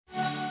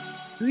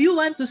Do you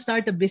want to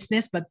start a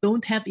business but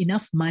don't have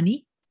enough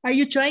money? Are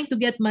you trying to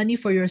get money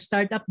for your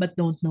startup but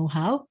don't know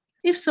how?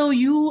 If so,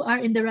 you are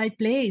in the right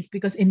place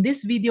because in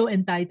this video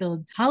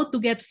entitled How to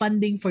Get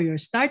Funding for Your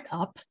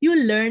Startup,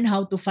 you'll learn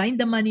how to find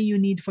the money you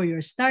need for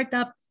your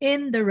startup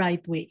in the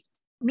right way.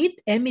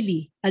 Meet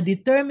Emily, a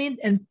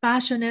determined and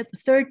passionate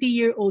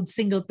 30-year-old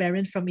single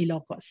parent from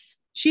Ilocos.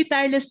 She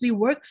tirelessly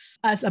works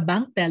as a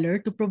bank teller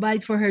to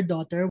provide for her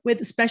daughter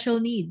with special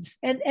needs.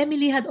 And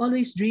Emily had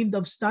always dreamed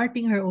of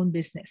starting her own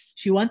business.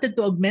 She wanted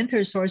to augment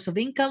her source of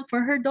income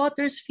for her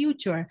daughter's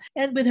future.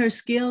 And with her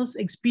skills,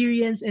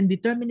 experience, and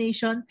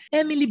determination,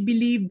 Emily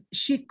believed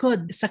she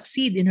could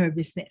succeed in her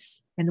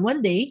business. And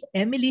one day,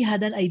 Emily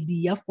had an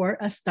idea for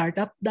a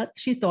startup that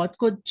she thought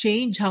could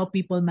change how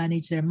people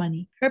manage their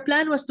money. Her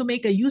plan was to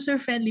make a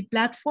user-friendly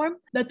platform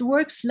that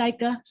works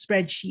like a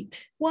spreadsheet,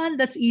 one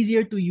that's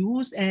easier to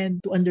use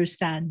and to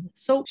understand.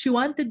 So she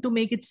wanted to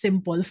make it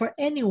simple for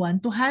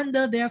anyone to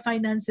handle their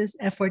finances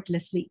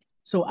effortlessly.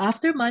 So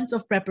after months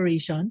of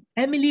preparation,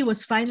 Emily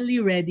was finally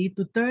ready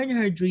to turn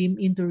her dream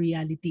into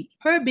reality.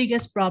 Her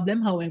biggest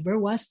problem, however,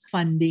 was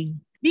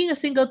funding. Being a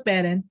single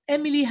parent,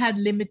 Emily had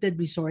limited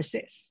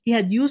resources. He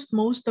had used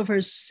most of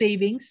her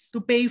savings to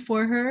pay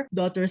for her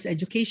daughter's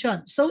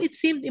education, so it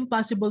seemed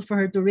impossible for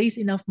her to raise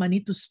enough money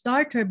to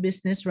start her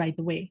business right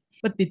away.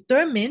 But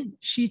determined,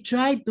 she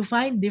tried to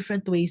find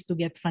different ways to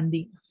get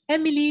funding.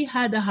 Emily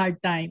had a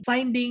hard time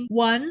finding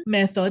one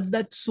method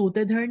that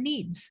suited her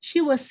needs. She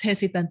was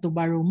hesitant to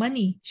borrow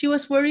money. She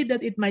was worried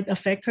that it might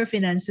affect her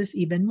finances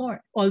even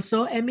more.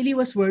 Also, Emily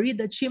was worried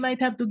that she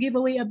might have to give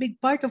away a big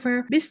part of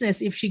her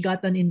business if she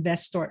got an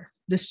investor.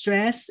 The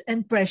stress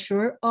and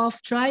pressure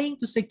of trying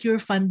to secure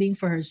funding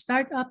for her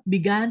startup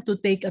began to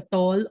take a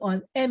toll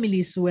on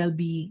Emily's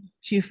well-being.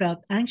 She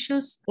felt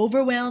anxious,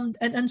 overwhelmed,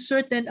 and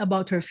uncertain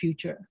about her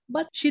future.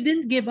 But she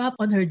didn't give up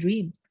on her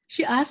dream.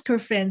 She asked her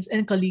friends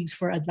and colleagues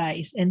for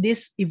advice, and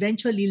this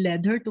eventually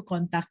led her to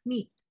contact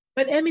me.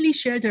 When Emily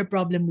shared her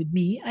problem with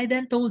me, I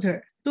then told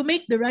her, to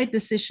make the right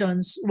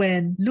decisions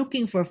when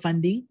looking for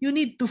funding, you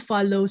need to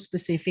follow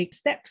specific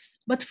steps.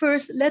 But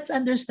first, let's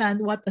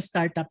understand what a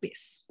startup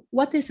is.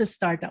 What is a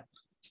startup?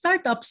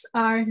 Startups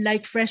are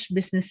like fresh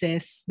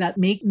businesses that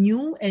make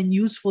new and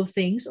useful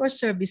things or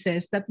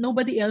services that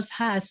nobody else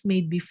has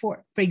made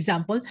before. For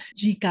example,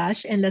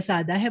 GCash and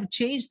Lazada have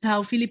changed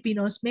how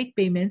Filipinos make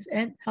payments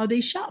and how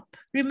they shop.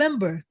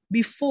 Remember,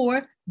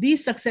 before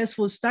these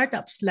successful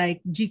startups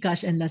like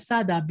GCash and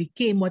Lazada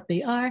became what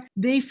they are,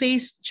 they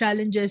faced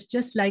challenges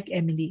just like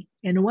Emily.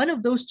 And one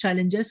of those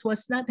challenges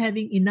was not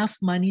having enough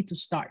money to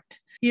start.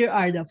 Here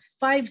are the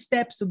 5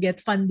 steps to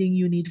get funding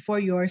you need for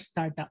your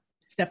startup.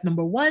 Step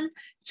number 1,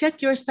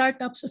 check your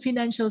startup's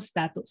financial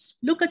status.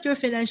 Look at your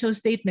financial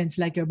statements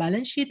like your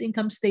balance sheet,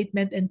 income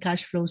statement, and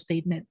cash flow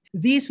statement.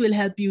 These will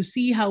help you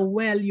see how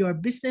well your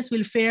business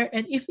will fare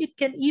and if it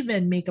can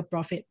even make a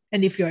profit.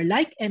 And if you're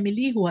like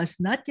Emily who has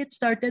not yet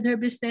started her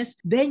business,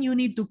 then you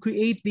need to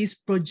create these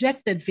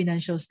projected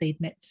financial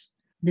statements.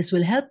 This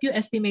will help you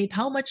estimate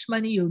how much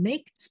money you'll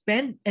make,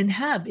 spend, and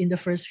have in the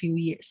first few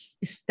years.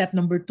 Step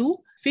number 2,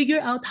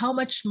 figure out how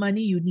much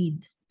money you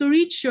need. To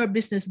reach your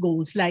business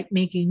goals like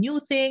making new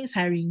things,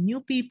 hiring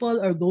new people,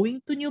 or going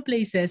to new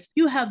places,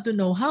 you have to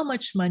know how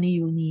much money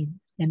you'll need.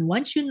 And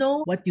once you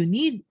know what you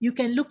need, you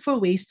can look for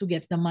ways to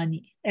get the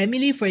money.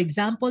 Emily, for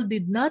example,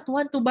 did not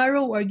want to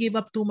borrow or give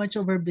up too much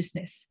of her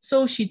business.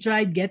 So she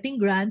tried getting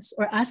grants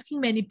or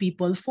asking many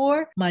people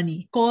for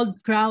money,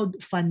 called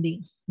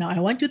crowdfunding. Now,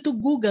 I want you to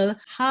Google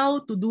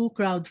how to do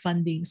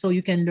crowdfunding so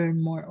you can learn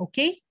more,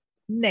 okay?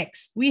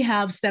 Next, we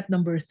have step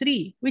number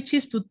 3, which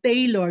is to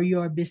tailor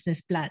your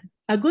business plan.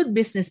 A good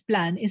business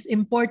plan is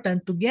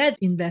important to get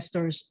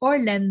investors or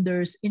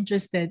lenders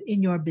interested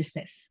in your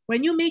business.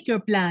 When you make your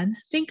plan,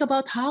 think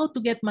about how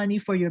to get money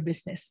for your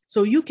business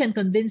so you can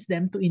convince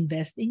them to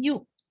invest in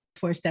you.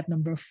 For step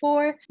number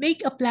 4,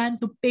 make a plan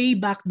to pay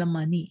back the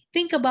money.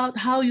 Think about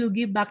how you'll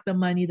give back the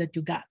money that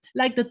you got,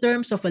 like the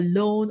terms of a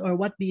loan or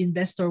what the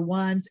investor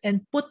wants,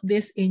 and put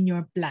this in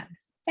your plan.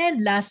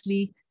 And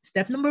lastly,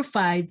 step number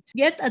 5,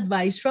 get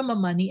advice from a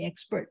money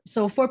expert.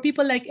 So for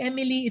people like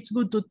Emily, it's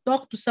good to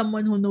talk to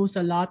someone who knows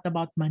a lot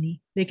about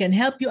money. They can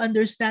help you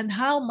understand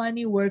how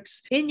money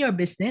works in your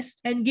business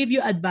and give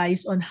you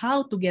advice on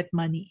how to get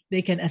money.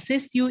 They can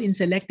assist you in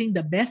selecting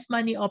the best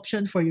money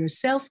option for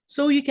yourself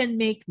so you can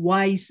make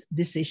wise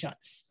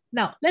decisions.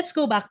 Now, let's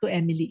go back to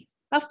Emily.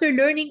 After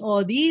learning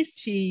all these,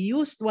 she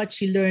used what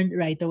she learned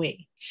right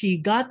away. She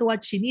got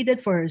what she needed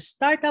for her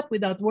startup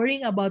without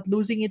worrying about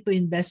losing it to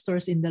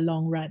investors in the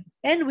long run.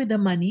 And with the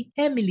money,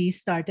 Emily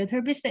started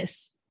her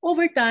business.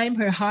 Over time,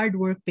 her hard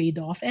work paid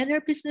off and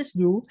her business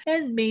grew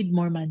and made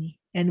more money.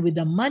 And with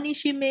the money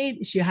she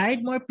made, she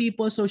hired more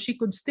people so she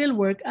could still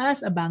work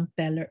as a bank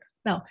teller.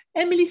 Now,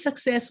 Emily's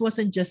success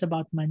wasn't just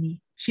about money.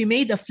 She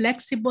made a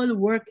flexible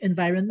work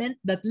environment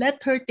that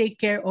let her take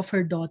care of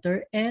her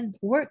daughter and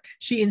work.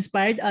 She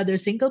inspired other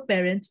single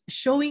parents,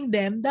 showing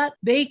them that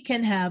they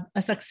can have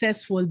a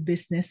successful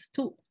business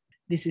too.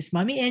 This is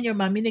Mommy and your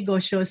Mommy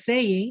Negosyo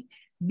saying,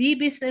 be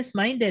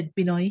business-minded,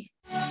 Pinoy.